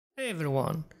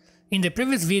everyone! In the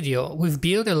previous video, we've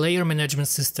built a layer management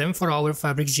system for our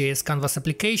Fabric.js canvas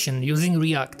application using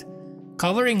React,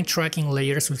 covering tracking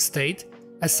layers with state,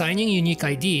 assigning unique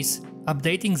IDs,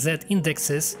 updating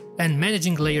zIndexes, and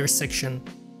managing layers section.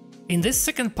 In this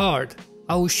second part,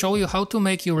 I will show you how to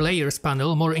make your layers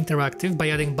panel more interactive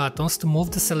by adding buttons to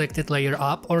move the selected layer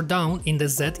up or down in the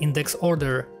zIndex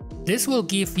order. This will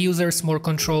give users more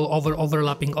control over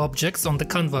overlapping objects on the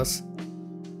canvas.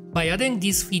 By adding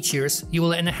these features, you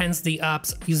will enhance the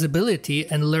app's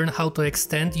usability and learn how to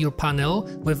extend your panel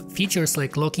with features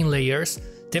like locking layers,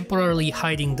 temporarily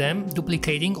hiding them,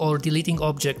 duplicating or deleting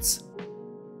objects.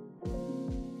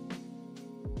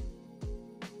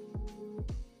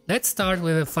 Let's start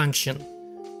with a function.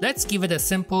 Let's give it a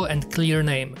simple and clear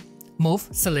name: move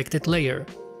selected layer.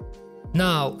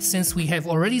 Now, since we have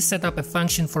already set up a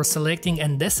function for selecting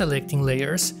and deselecting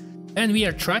layers, and we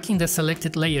are tracking the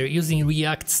selected layer using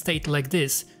React state like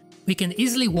this, we can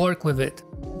easily work with it.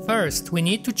 First, we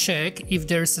need to check if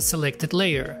there's a selected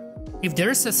layer. If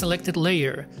there's a selected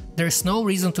layer, there's no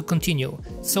reason to continue,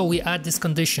 so we add this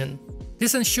condition.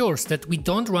 This ensures that we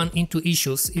don't run into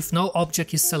issues if no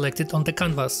object is selected on the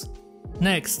canvas.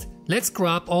 Next, let's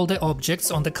grab all the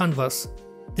objects on the canvas.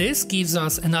 This gives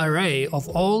us an array of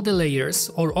all the layers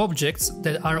or objects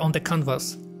that are on the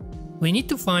canvas. We need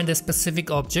to find a specific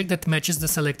object that matches the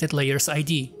selected layer's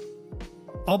ID.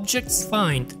 Objects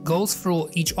find goes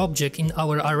through each object in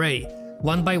our array,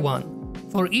 one by one.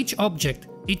 For each object,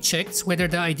 it checks whether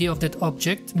the ID of that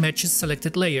object matches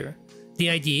selected layer,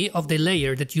 the ID of the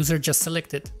layer that user just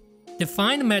selected. The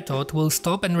find method will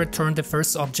stop and return the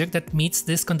first object that meets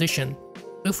this condition.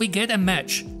 If we get a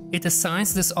match, it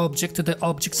assigns this object to the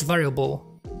object's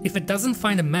variable. If it doesn't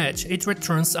find a match, it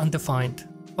returns undefined.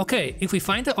 Okay, if we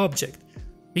find the object,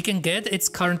 we can get its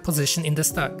current position in the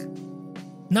stack.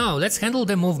 Now let's handle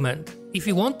the movement. If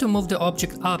we want to move the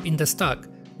object up in the stack,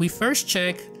 we first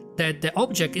check that the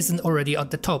object isn't already at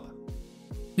the top.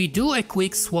 We do a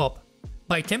quick swap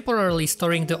by temporarily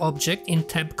storing the object in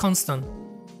temp constant,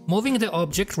 moving the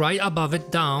object right above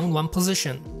it down one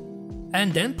position,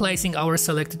 and then placing our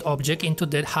selected object into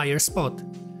that higher spot.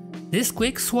 This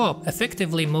quick swap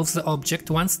effectively moves the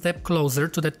object one step closer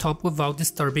to the top without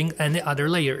disturbing any other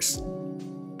layers.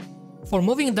 For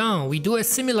moving down, we do a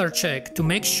similar check to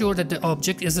make sure that the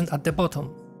object isn't at the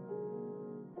bottom.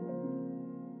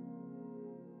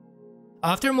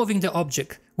 After moving the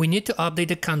object, we need to update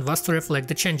the canvas to reflect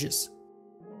the changes.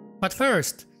 But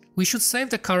first, we should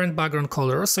save the current background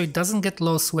color so it doesn't get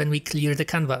lost when we clear the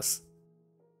canvas.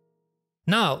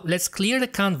 Now, let's clear the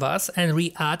canvas and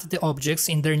re-add the objects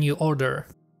in their new order.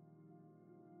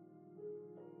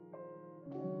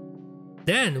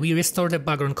 Then we restore the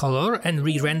background color and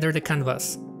re-render the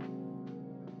canvas.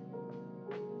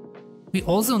 We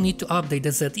also need to update the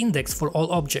zIndex for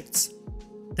all objects.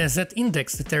 The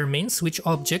zIndex determines which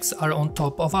objects are on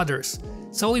top of others,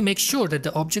 so we make sure that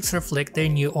the objects reflect their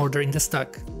new order in the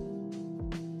stack.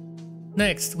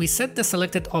 Next, we set the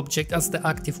selected object as the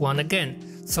active one again,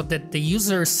 so that the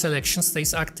user's selection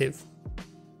stays active.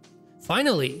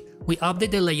 Finally, we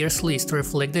update the layers list to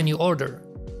reflect the new order.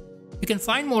 You can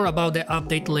find more about the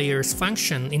update layers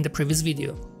function in the previous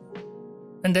video.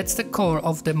 And that's the core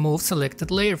of the move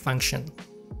selected layer function.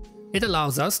 It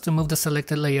allows us to move the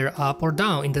selected layer up or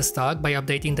down in the stack by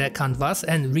updating the canvas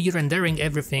and re-rendering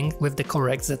everything with the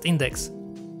correct zIndex.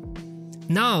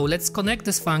 Now let's connect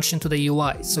this function to the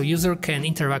UI so user can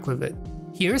interact with it.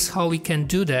 Here's how we can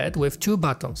do that with two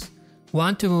buttons,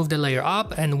 one to move the layer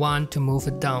up and one to move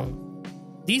it down.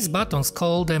 These buttons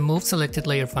call the move selected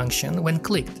layer function when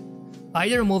clicked,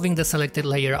 either moving the selected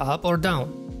layer up or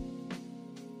down.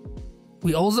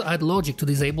 We also add logic to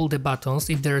disable the buttons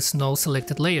if there is no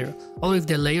selected layer, or if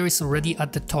the layer is already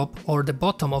at the top or the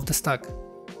bottom of the stack.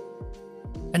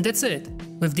 And that's it.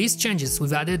 With these changes,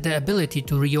 we've added the ability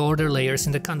to reorder layers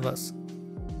in the canvas.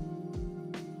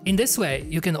 In this way,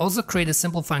 you can also create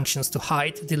simple functions to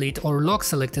hide, delete or lock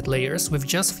selected layers with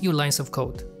just few lines of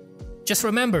code. Just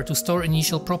remember to store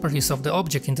initial properties of the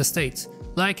object in the states,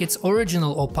 like its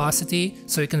original opacity,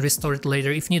 so you can restore it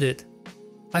later if needed.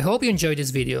 I hope you enjoyed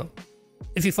this video.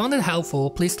 If you found it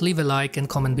helpful, please leave a like and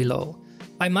comment below.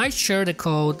 I might share the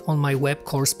code on my web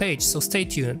course page, so stay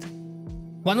tuned.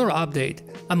 One more update,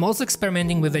 I'm also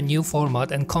experimenting with a new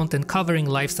format and content covering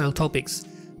lifestyle topics,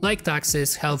 like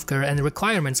taxes, healthcare and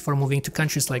requirements for moving to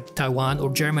countries like Taiwan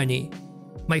or Germany.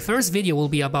 My first video will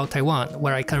be about Taiwan,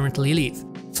 where I currently live,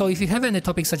 so if you have any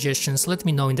topic suggestions, let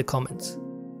me know in the comments.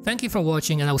 Thank you for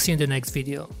watching and I'll see you in the next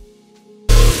video.